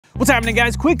What's happening,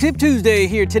 guys? Quick Tip Tuesday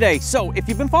here today. So if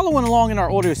you've been following along in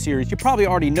our audio series, you probably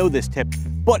already know this tip.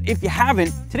 But if you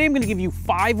haven't, today I'm going to give you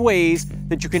 5 ways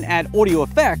that you can add audio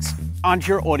effects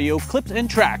onto your audio clips and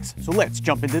tracks. So let's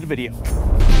jump into the video.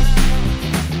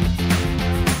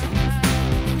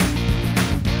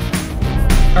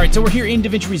 All right, so we're here in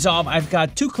DaVinci Resolve. I've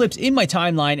got 2 clips in my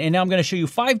timeline, and now I'm going to show you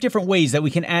 5 different ways that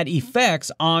we can add effects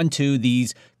onto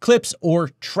these clips or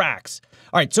tracks.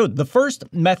 All right, so the first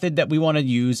method that we want to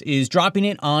use is dropping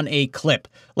it on a clip.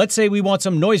 Let's say we want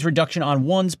some noise reduction on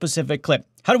one specific clip.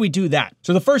 How do we do that?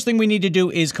 So the first thing we need to do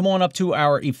is come on up to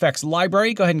our effects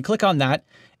library. Go ahead and click on that.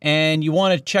 And you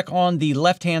want to check on the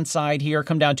left-hand side here,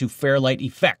 come down to Fairlight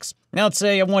effects. Now let's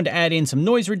say I wanted to add in some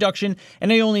noise reduction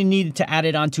and I only needed to add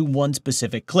it onto one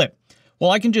specific clip. Well,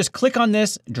 I can just click on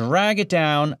this, drag it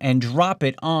down, and drop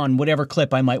it on whatever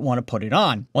clip I might want to put it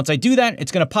on. Once I do that,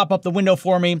 it's going to pop up the window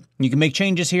for me. You can make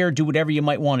changes here, do whatever you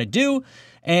might want to do.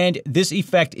 And this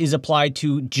effect is applied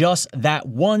to just that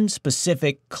one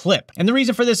specific clip. And the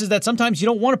reason for this is that sometimes you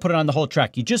don't want to put it on the whole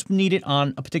track. You just need it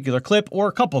on a particular clip or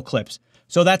a couple clips.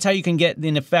 So that's how you can get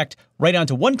an effect right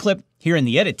onto one clip here in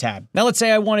the Edit tab. Now let's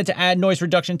say I wanted to add noise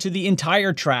reduction to the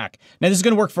entire track. Now this is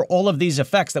going to work for all of these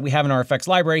effects that we have in our effects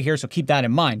library here, so keep that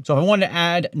in mind. So if I wanted to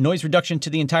add noise reduction to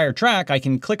the entire track, I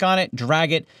can click on it,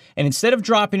 drag it, and instead of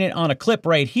dropping it on a clip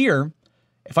right here,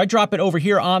 if I drop it over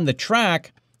here on the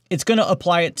track, it's going to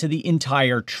apply it to the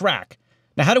entire track.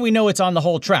 Now how do we know it's on the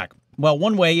whole track? Well,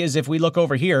 one way is if we look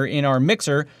over here in our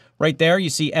mixer, right there, you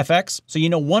see FX. So you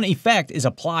know one effect is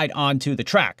applied onto the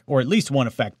track, or at least one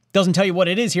effect. Doesn't tell you what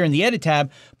it is here in the Edit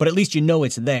tab, but at least you know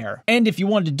it's there. And if you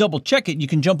wanted to double check it, you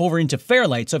can jump over into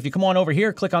Fairlight. So if you come on over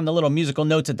here, click on the little musical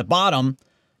notes at the bottom.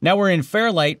 Now we're in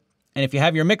Fairlight. And if you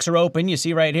have your mixer open, you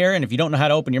see right here. And if you don't know how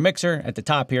to open your mixer, at the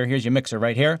top here, here's your mixer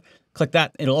right here. Click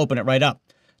that, it'll open it right up.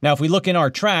 Now, if we look in our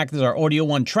track, this is our Audio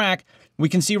 1 track, we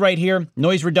can see right here,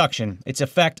 noise reduction. Its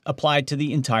effect applied to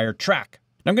the entire track.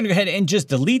 Now I'm going to go ahead and just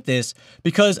delete this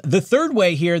because the third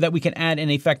way here that we can add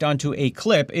an effect onto a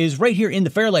clip is right here in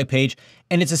the Fairlight page,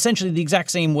 and it's essentially the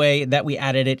exact same way that we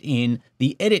added it in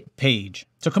the Edit page.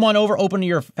 So come on over, open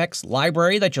your effects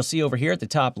library that you'll see over here at the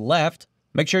top left.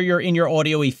 Make sure you're in your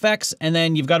audio effects, and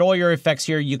then you've got all your effects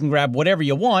here. You can grab whatever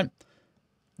you want,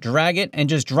 drag it, and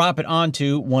just drop it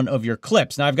onto one of your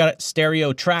clips. Now I've got a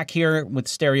stereo track here with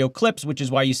stereo clips, which is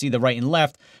why you see the right and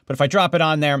left. But if I drop it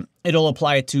on there, it'll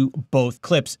apply it to both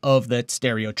clips of that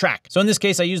stereo track. So in this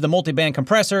case, I use the multiband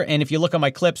compressor. And if you look at my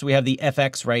clips, we have the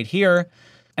FX right here.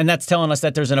 And that's telling us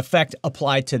that there's an effect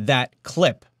applied to that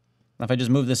clip. Now, if I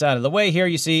just move this out of the way here,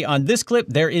 you see on this clip,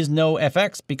 there is no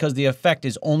FX because the effect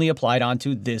is only applied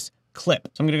onto this clip.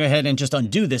 So I'm going to go ahead and just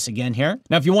undo this again here.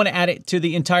 Now, if you want to add it to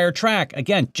the entire track,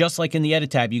 again, just like in the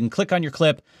Edit tab, you can click on your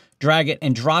clip, drag it,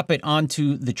 and drop it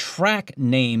onto the track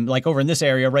name, like over in this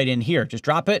area right in here. Just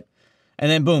drop it,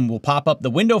 and then boom, we'll pop up the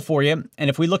window for you. And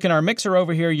if we look in our mixer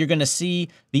over here, you're going to see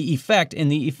the effect in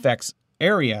the effects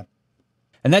area.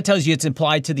 And that tells you it's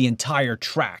applied to the entire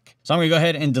track. So I'm going to go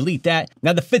ahead and delete that.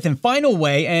 Now the 5th and final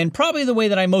way, and probably the way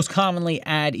that I most commonly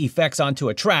add effects onto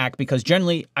a track, because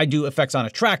generally I do effects on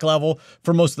a track level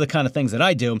for most of the kind of things that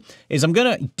I do, is I'm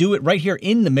going to do it right here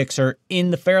in the mixer in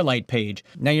the Fairlight page.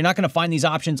 Now you're not going to find these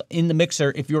options in the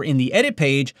mixer if you're in the Edit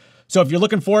page. So if you're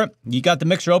looking for it, you got the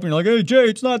mixer open, you're like, hey Jay,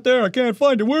 it's not there, I can't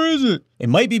find it, where is it? It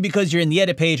might be because you're in the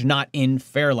Edit page, not in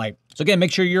Fairlight. So again,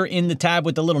 make sure you're in the tab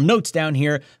with the little notes down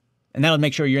here, and that'll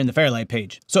make sure you're in the Fairlight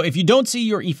page. So if you don't see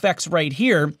your effects right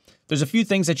here, there's a few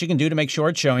things that you can do to make sure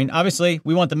it's showing. Obviously,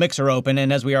 we want the mixer open,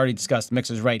 and as we already discussed, the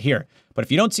mixer's right here. But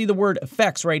if you don't see the word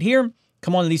effects right here,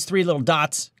 come on to these 3 little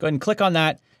dots, go ahead and click on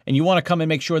that, and you want to come and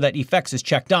make sure that effects is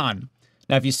checked on.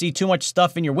 Now, if you see too much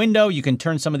stuff in your window, you can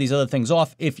turn some of these other things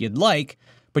off if you'd like,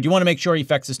 but you want to make sure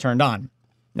effects is turned on.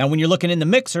 Now, when you're looking in the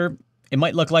mixer, it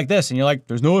might look like this, and you're like,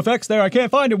 there's no effects there, I can't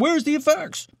find it, where's the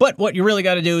effects? But what you really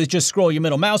got to do is just scroll your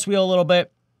middle mouse wheel a little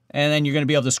bit, and then you're going to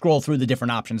be able to scroll through the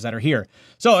different options that are here.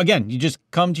 So again, you just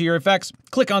come to your effects,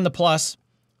 click on the plus,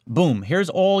 boom, here's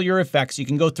all your effects. You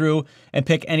can go through and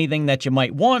pick anything that you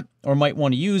might want or might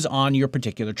want to use on your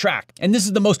particular track. And this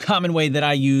is the most common way that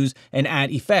I use and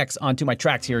add effects onto my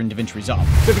tracks here in DaVinci Resolve.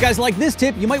 So if you guys like this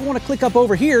tip, you might want to click up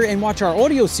over here and watch our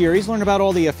audio series, learn about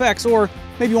all the effects, or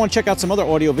maybe you want to check out some other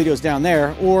audio videos down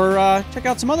there, or check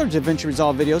out some other DaVinci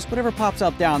Resolve videos, whatever pops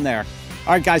up down there.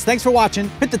 All right, guys, thanks for watching.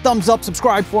 Hit the thumbs up,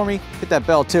 subscribe for me, hit that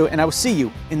bell too, and I will see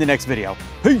you in the next video.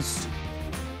 Peace.